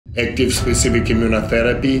active specific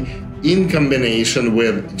immunotherapy in combination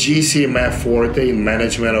with GcMAF forte in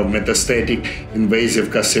management of metastatic invasive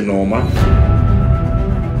carcinoma,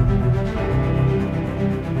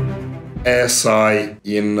 ASI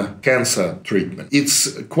in cancer treatment.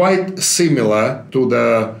 It's quite similar to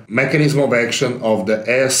the mechanism of action of the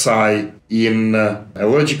ASI in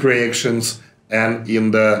allergic reactions and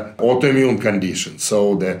in the autoimmune conditions.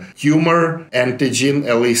 So the tumor antigen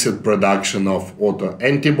elicit production of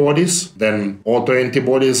autoantibodies. Then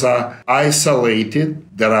autoantibodies are isolated.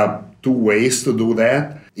 There are two ways to do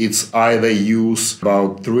that. It's either use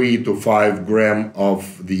about 3 to 5 grams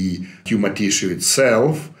of the tumor tissue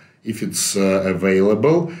itself, if it's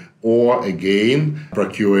available, or again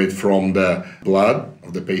procure it from the blood,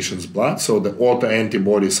 of the patient's blood. So the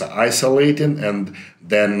autoantibodies are isolated, and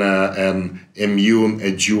then an immune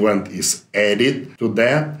adjuvant is added to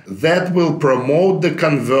that. That will promote the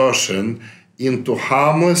conversion into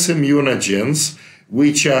harmless immunogens,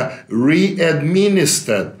 which are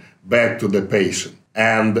re-administered back to the patient.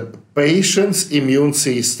 And the patient's immune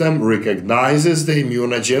system recognizes the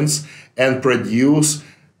immunogens and produce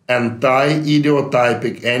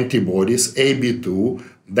anti-idiotypic antibodies, AB2,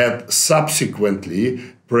 that subsequently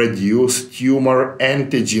produce tumor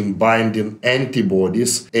antigen-binding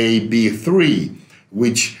antibodies, AB3,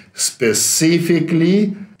 which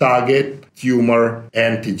specifically target tumor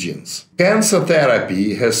antigens. Cancer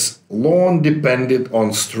therapy has long depended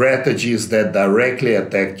on strategies that directly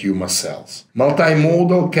attack tumor cells.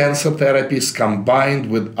 Multimodal cancer therapies combined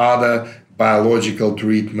with other biological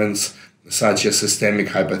treatments such as systemic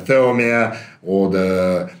hypothermia or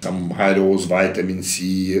some high-dose vitamin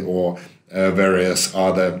C or various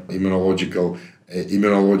other immunologically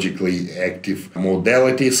active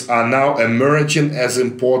modalities are now emerging as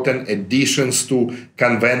important additions to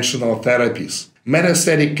conventional therapies.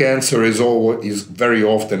 Metastatic cancer is very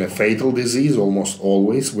often a fatal disease, almost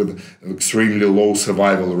always, with an extremely low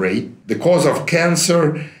survival rate. The cause of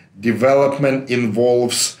cancer development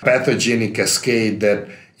involves pathogenic cascade that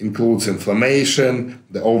includes inflammation,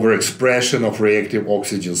 the overexpression of reactive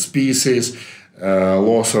oxygen species,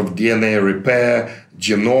 loss of DNA repair,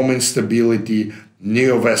 genome instability,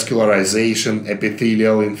 neovascularization,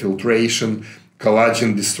 epithelial infiltration,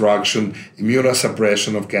 collagen destruction,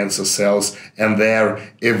 immunosuppression of cancer cells, and their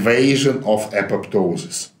evasion of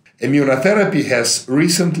apoptosis. Immunotherapy has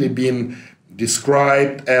recently been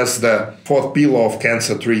described as the fourth pillar of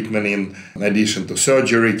cancer treatment in addition to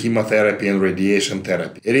surgery, chemotherapy, and radiation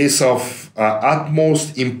therapy. It is of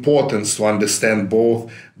utmost importance to understand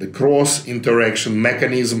both the cross-interaction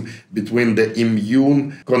mechanism between the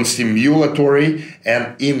immune constimulatory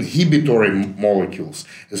and inhibitory molecules,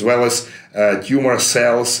 as well as tumor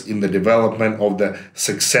cells in the development of the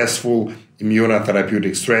successful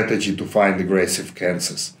immunotherapeutic strategy to fight aggressive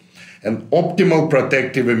cancers. An optimal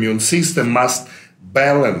protective immune system must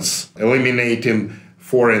balance eliminating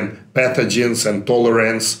foreign pathogens and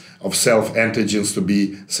tolerance of self-antigens to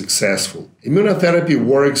be successful. Immunotherapy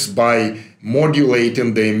works by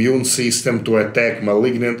modulating the immune system to attack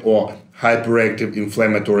malignant or hyperactive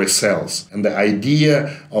inflammatory cells. And the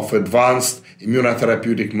idea of advanced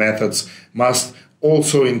immunotherapeutic methods must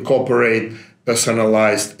also incorporate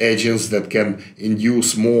personalized agents that can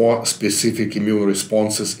induce more specific immune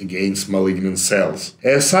responses against malignant cells.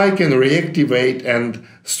 ASI can reactivate and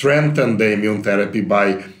strengthen the immune therapy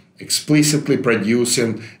by explicitly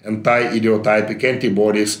producing anti-idiotypic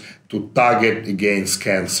antibodies to target against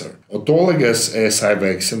cancer. Autologous ASI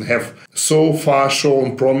vaccines have so far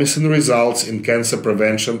shown promising results in cancer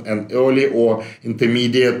prevention and early or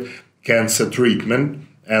intermediate cancer treatment.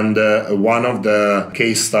 And one of the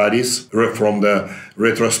case studies from the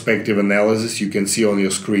retrospective analysis you can see on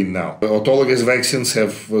your screen now. Autologous vaccines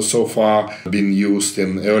have so far been used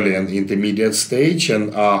in early and intermediate stage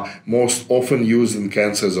and are most often used in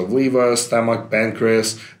cancers of liver, stomach,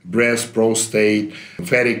 pancreas, breast, prostate,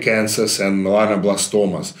 fatty cancers, and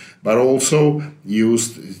melanoblastomas. But also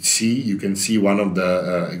used, you can see one of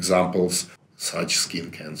the examples, such skin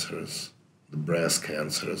cancers, the breast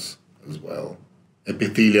cancers as well.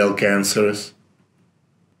 Epithelial cancers,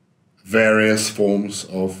 various forms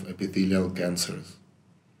of epithelial cancers.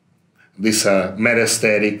 These are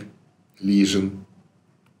metastatic lesions,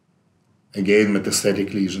 again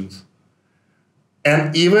metastatic lesions.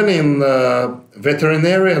 And even in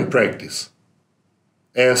veterinarian practice,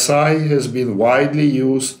 ASI has been widely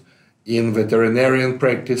used in veterinarian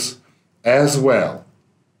practice as well.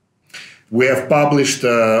 We have published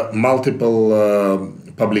multiple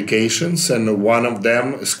publications, and one of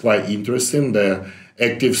them is quite interesting, the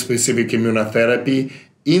active specific immunotherapy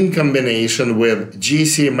in combination with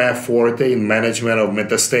GcMAF forte in management of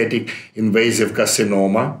metastatic invasive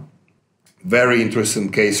carcinoma. Very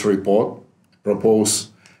interesting case report.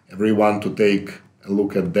 Propose everyone to take a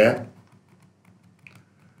look at that.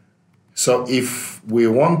 So if we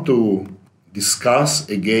want to discuss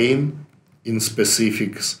again in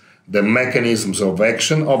specifics the mechanisms of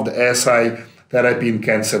action of the ASI therapy in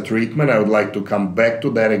cancer treatment, I would like to come back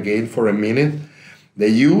to that again for a minute. The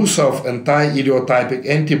use of anti-idiotypic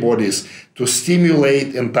antibodies to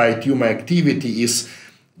stimulate anti-tumor activity is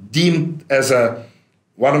deemed as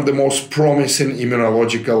one of the most promising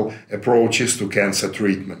immunological approaches to cancer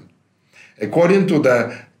treatment. According to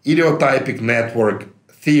the idiotypic network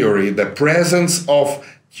theory, the presence of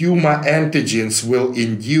tumor antigens will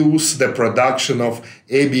induce the production of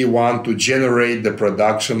AB1 to generate the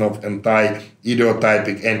production of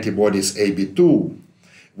anti-idiotypic antibodies AB2,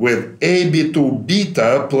 with AB2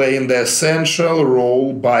 beta playing the essential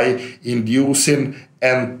role by inducing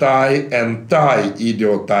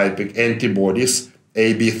anti-idiotypic antibodies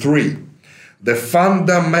AB3. The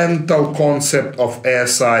fundamental concept of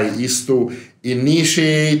ASI is to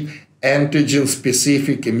initiate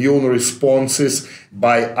antigen-specific immune responses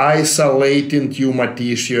by isolating tumor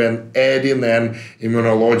tissue and adding an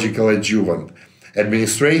immunological adjuvant.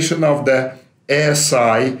 Administration of the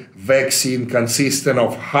ASI vaccine consisting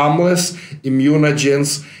of harmless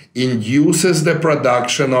immunogens induces the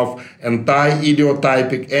production of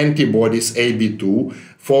anti-idiotypic antibodies AB2,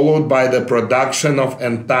 followed by the production of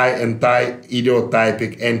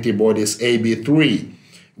anti-idiotypic antibodies AB3,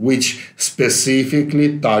 which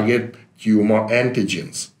specifically target tumor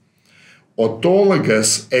antigens.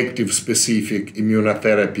 Autologous active-specific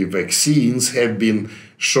immunotherapy vaccines have been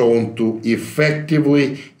shown to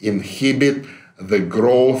effectively inhibit the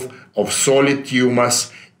growth of solid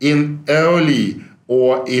tumors in early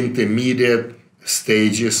or intermediate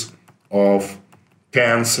stages of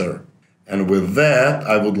cancer. And with that,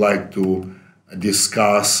 I would like to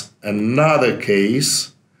discuss another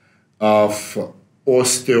case of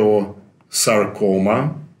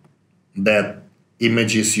osteosarcoma, that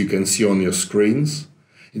images you can see on your screens.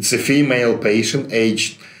 It's a female patient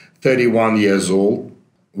aged 31 years old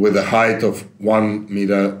with a height of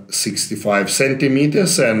 1.65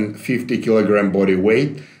 meters and 50 kilogram body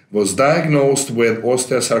weight, was diagnosed with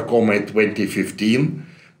osteosarcoma in 2015.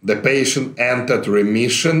 The patient entered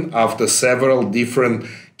remission after several different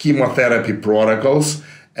chemotherapy protocols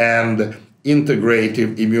and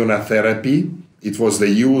integrative immunotherapy. It was the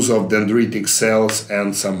use of dendritic cells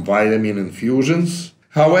and some vitamin infusions.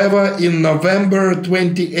 However, in November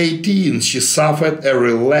 2018, she suffered a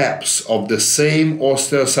relapse of the same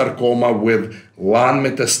osteosarcoma with lung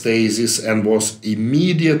metastasis and was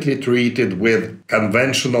immediately treated with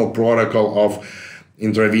conventional protocol of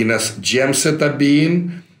intravenous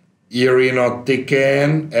gemcitabine,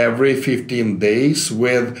 irinotecan every 15 days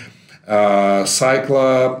with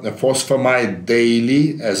cyclophosphamide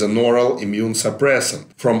daily as an oral immune suppressant.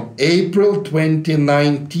 From April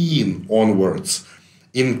 2019 onwards,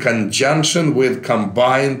 in conjunction with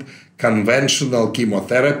combined conventional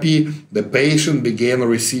chemotherapy, the patient began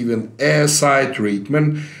receiving ASI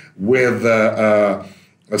treatment with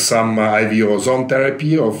some IV ozone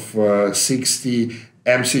therapy of 60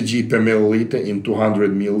 mcg per milliliter in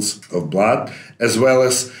 200 mL of blood, as well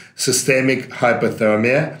as systemic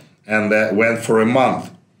hypothermia, and that went for a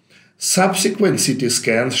month. Subsequent CT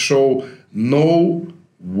scans show no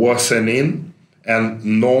worsening and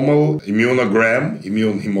normal immune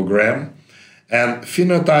hemogram, and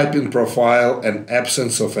phenotyping profile and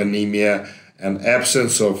absence of anemia and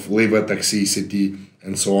absence of liver toxicity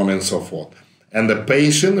and so on and so forth. And the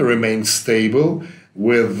patient remains stable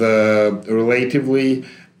with relatively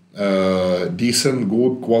decent,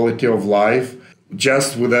 good quality of life,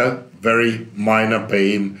 just with a very minor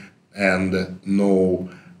pain and no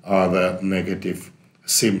other negative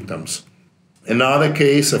symptoms. Another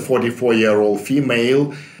case, a 44-year-old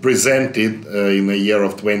female, presented in the year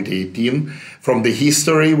of 2018. From the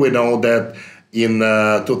history, we know that in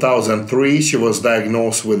 2003 she was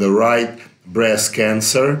diagnosed with a right breast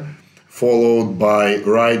cancer, followed by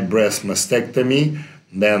right breast mastectomy,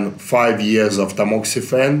 then 5 years of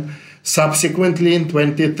tamoxifen. Subsequently, in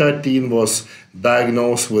 2013, was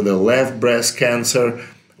diagnosed with a left breast cancer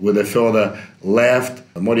with a further left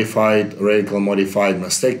radical modified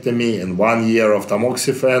mastectomy and 1 year of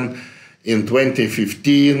tamoxifen. In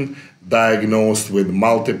 2015, diagnosed with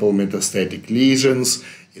multiple metastatic lesions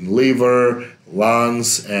in liver,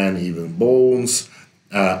 lungs, and even bones,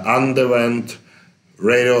 underwent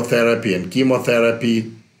radiotherapy and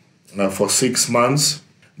chemotherapy for 6 months.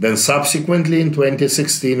 Then subsequently in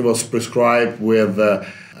 2016 was prescribed with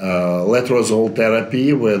letrozole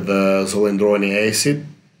therapy with zoledronic acid.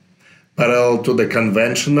 Parallel to the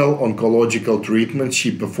conventional oncological treatment,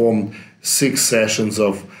 she performed 6 sessions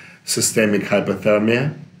of systemic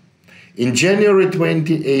hypothermia. In January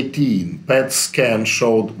 2018, PET scan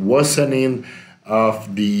showed worsening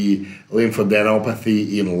of the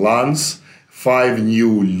lymphadenopathy in lungs, 5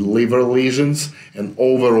 new liver lesions, and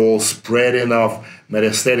overall spreading of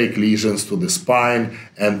metastatic lesions to the spine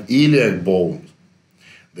and iliac bones.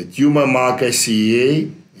 The tumor marker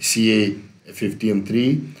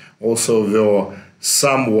CA15-3 also were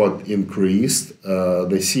somewhat increased.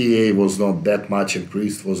 The CA was not that much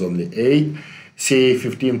increased, was only 8.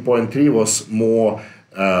 CA15.3 was more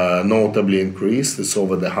notably increased, it's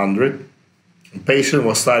over the 100. The patient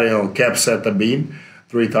was started on capecitabine,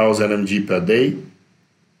 3000 mg per day,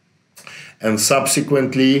 and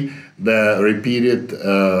subsequently the repeated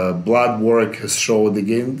blood work has showed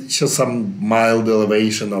again just some mild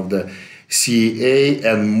elevation of the CA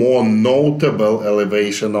and more notable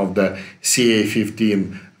elevation of the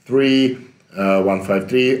CA15-3,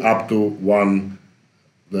 153 up to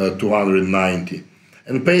 290.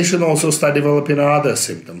 And patient also started developing other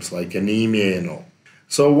symptoms like anemia and all.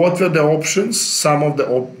 So what were the options? Some of the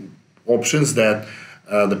options that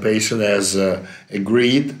the patient has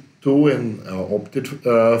agreed to and opted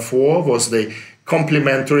for was the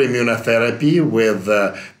complementary immunotherapy with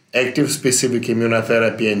active specific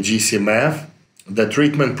immunotherapy and GcMAF. The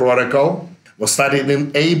treatment protocol was started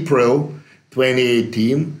in April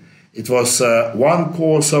 2018. It was one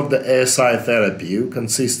course of the ASI therapy,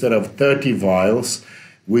 consisted of 30 vials,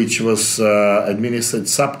 which was administered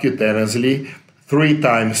subcutaneously 3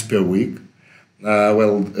 times per week.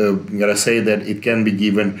 I'm gonna say that it can be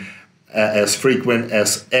given as frequent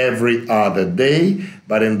as every other day,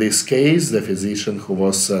 but in this case, the physician who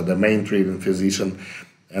was the main treating physician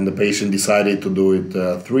and the patient decided to do it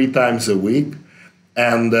 3 times a week.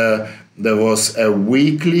 And there was a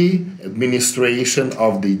weekly administration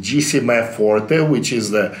of the GcMAF forte, which is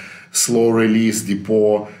the slow-release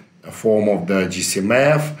depot form of the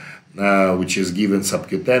GcMAF, which is given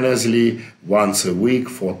subcutaneously once a week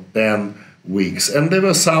for 10 weeks. And there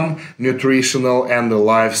were some nutritional and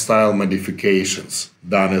lifestyle modifications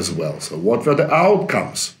done as well. So what were the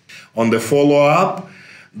outcomes? On the follow-up,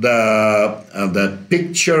 the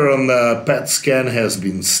picture on the PET scan has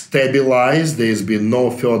been stabilized. There's been no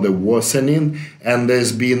further worsening, and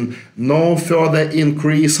there's been no further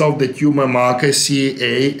increase of the tumor marker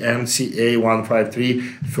CA and CA153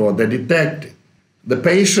 further detected. The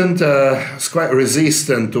patient is quite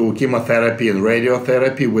resistant to chemotherapy and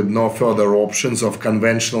radiotherapy with no further options of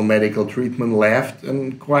conventional medical treatment left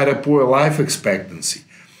and quite a poor life expectancy.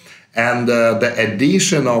 And the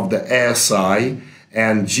addition of the ASI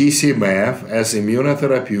and GcMAF as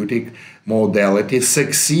immunotherapeutic modality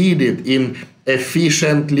succeeded in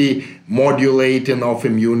efficiently modulating of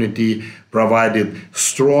immunity, provided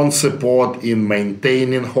strong support in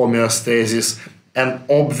maintaining homeostasis, an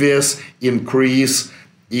obvious increase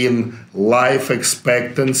in life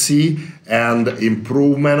expectancy and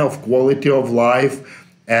improvement of quality of life,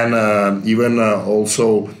 and even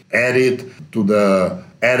also added to the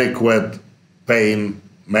adequate pain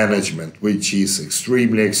management, which is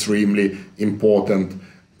extremely important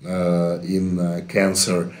in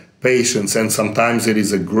cancer patients, and sometimes it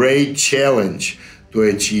is a great challenge to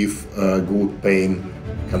achieve good pain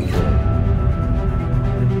control.